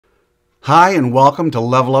Hi and welcome to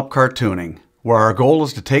Level Up Cartooning, where our goal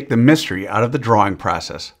is to take the mystery out of the drawing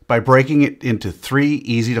process by breaking it into 3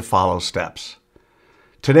 easy-to-follow steps.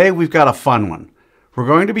 Today we've got a fun one. We're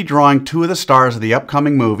going to be drawing 2 of the stars of the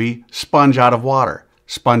upcoming movie Sponge Out of Water,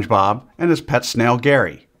 SpongeBob and his pet snail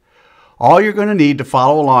Gary. All you're going to need to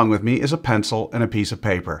follow along with me is a pencil and a piece of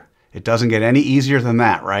paper. It doesn't get any easier than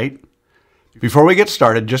that, right? Before we get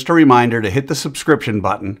started, just a reminder to hit the subscription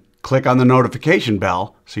button, click on the notification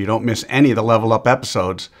bell so you don't miss any of the Level Up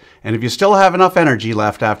episodes, and if you still have enough energy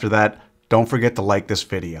left after that, don't forget to like this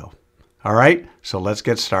video. Alright, so let's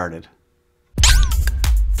get started.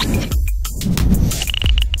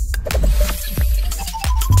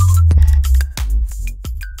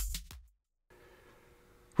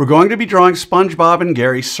 We're going to be drawing SpongeBob and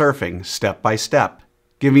Gary surfing step by step,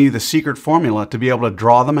 giving you the secret formula to be able to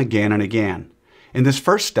draw them again and again. In this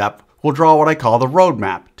first step, we'll draw what I call the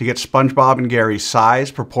roadmap to get SpongeBob and Gary's size,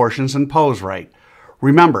 proportions, and pose right.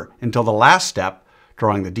 Remember, until the last step,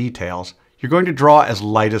 drawing the details, you're going to draw as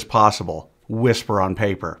light as possible, whisper on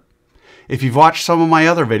paper. If you've watched some of my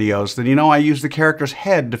other videos, then you know I use the character's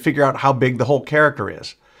head to figure out how big the whole character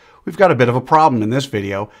is. We've got a bit of a problem in this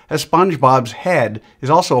video, as SpongeBob's head is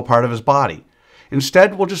also a part of his body.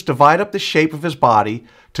 Instead, we'll just divide up the shape of his body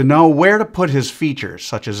to know where to put his features,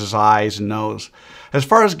 such as his eyes and nose. As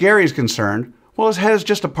far as Gary's concerned, well, his head is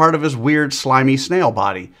just a part of his weird, slimy snail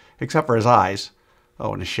body, except for his eyes.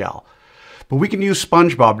 Oh, and his shell. But we can use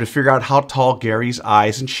SpongeBob to figure out how tall Gary's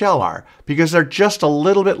eyes and shell are, because they're just a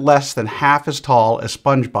little bit less than half as tall as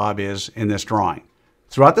SpongeBob is in this drawing.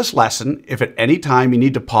 Throughout this lesson, if at any time you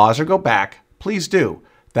need to pause or go back, please do.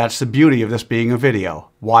 That's the beauty of this being a video.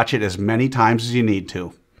 Watch it as many times as you need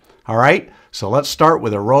to. Alright, so let's start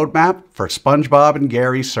with a roadmap for SpongeBob and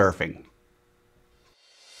Gary surfing.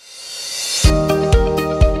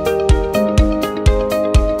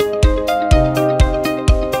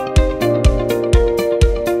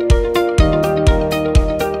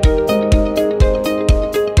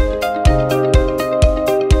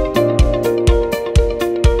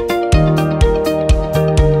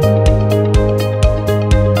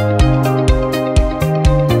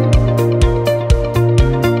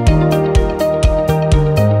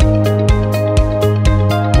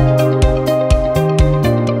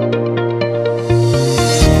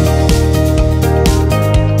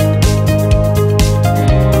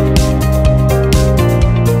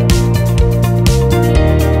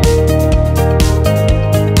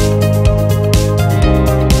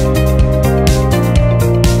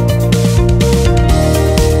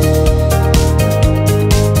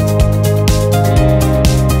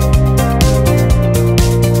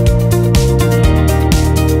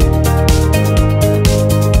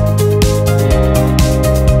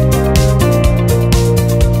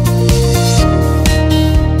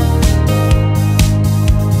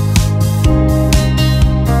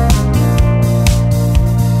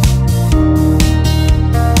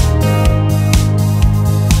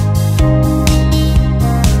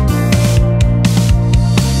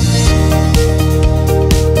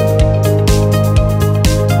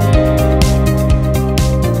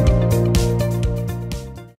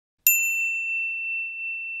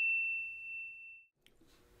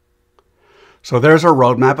 So there's our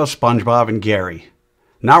roadmap of SpongeBob and Gary.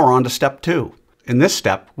 Now we're on to step 2. In this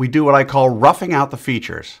step, we do what I call roughing out the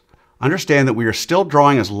features. Understand that we are still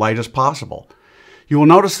drawing as light as possible. You will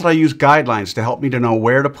notice that I use guidelines to help me to know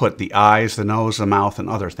where to put the eyes, the nose, the mouth, and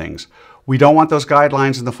other things. We don't want those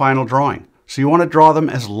guidelines in the final drawing, so you want to draw them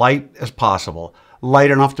as light as possible,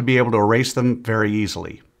 light enough to be able to erase them very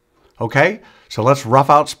easily. Okay, so let's rough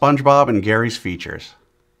out SpongeBob and Gary's features.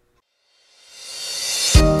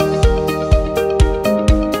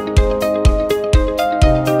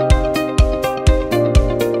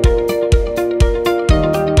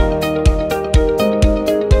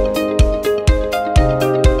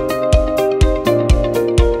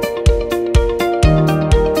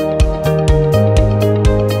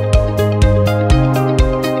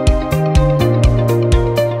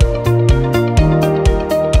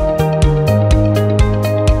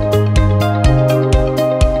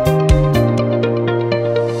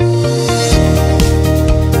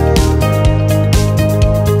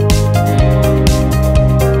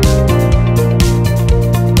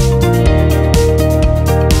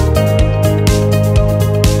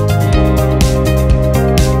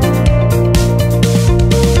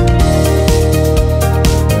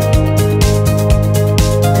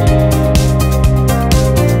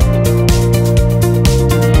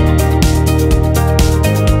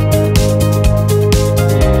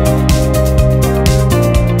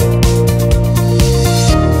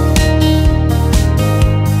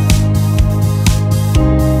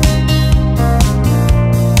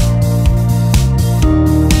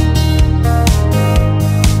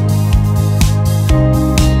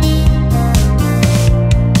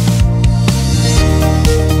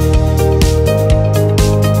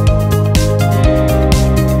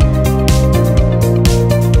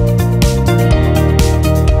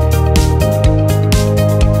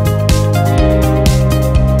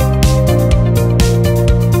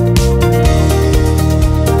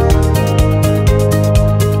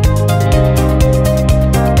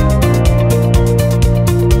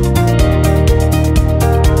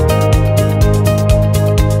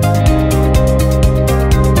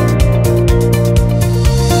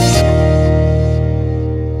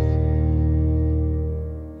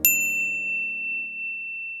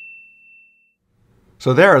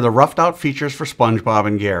 So there are the roughed out features for SpongeBob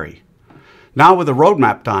and Gary. Now with the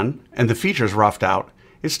roadmap done and the features roughed out,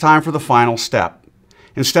 it's time for the final step.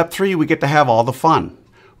 In step 3, we get to have all the fun.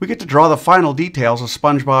 We get to draw the final details of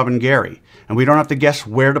SpongeBob and Gary, and we don't have to guess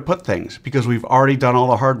where to put things because we've already done all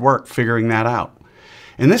the hard work figuring that out.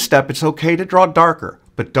 In this step, it's okay to draw darker,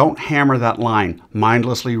 but don't hammer that line,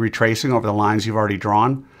 mindlessly retracing over the lines you've already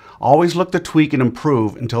drawn. Always look to tweak and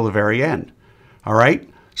improve until the very end. All right,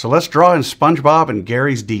 so let's draw in SpongeBob and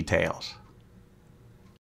Gary's details.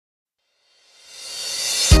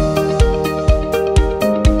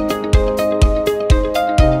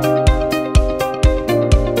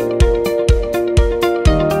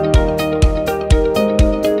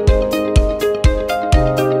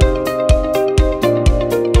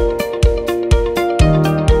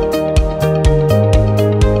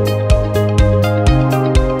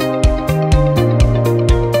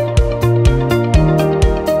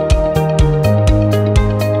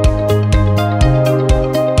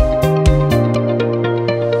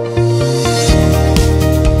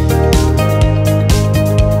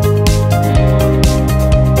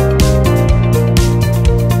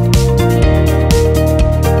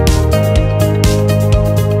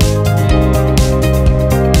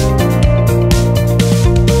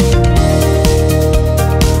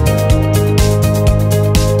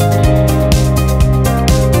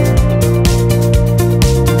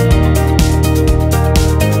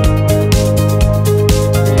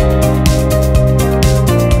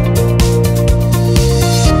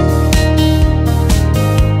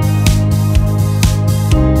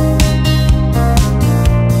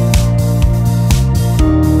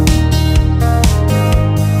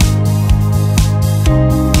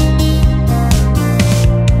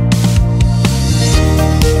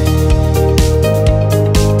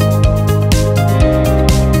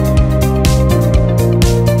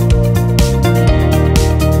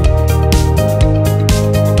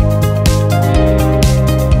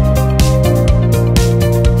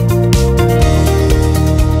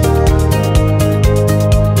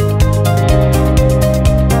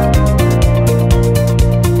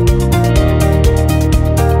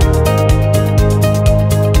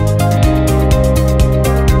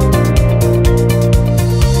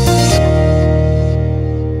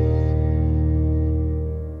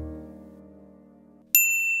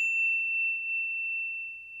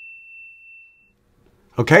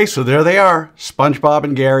 Okay, so there they are, SpongeBob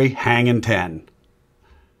and Gary hanging 10.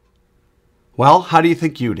 Well, how do you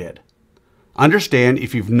think you did? Understand,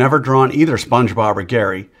 if you've never drawn either SpongeBob or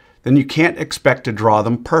Gary, then you can't expect to draw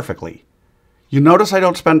them perfectly. You notice I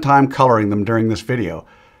don't spend time coloring them during this video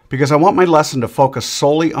because I want my lesson to focus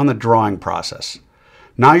solely on the drawing process.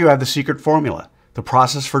 Now you have the secret formula, the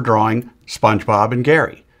process for drawing SpongeBob and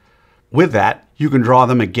Gary. With that, you can draw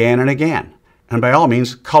them again and again, and by all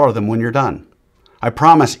means, color them when you're done. I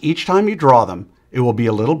promise each time you draw them, it will be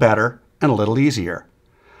a little better and a little easier.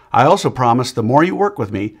 I also promise the more you work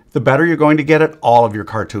with me, the better you're going to get at all of your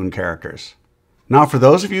cartoon characters. Now for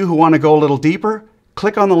those of you who want to go a little deeper,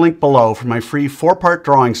 click on the link below for my free 4-part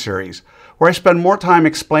drawing series, where I spend more time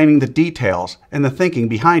explaining the details and the thinking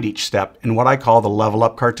behind each step in what I call the level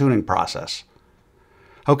up cartooning process.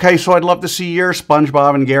 Okay, so I'd love to see your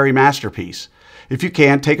SpongeBob and Gary masterpiece. If you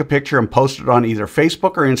can, take a picture and post it on either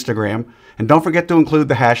Facebook or Instagram, and don't forget to include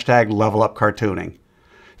the hashtag #LevelUpCartooning.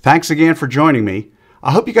 Thanks again for joining me.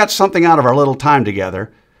 I hope you got something out of our little time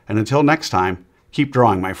together, and until next time, keep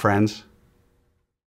drawing, my friends.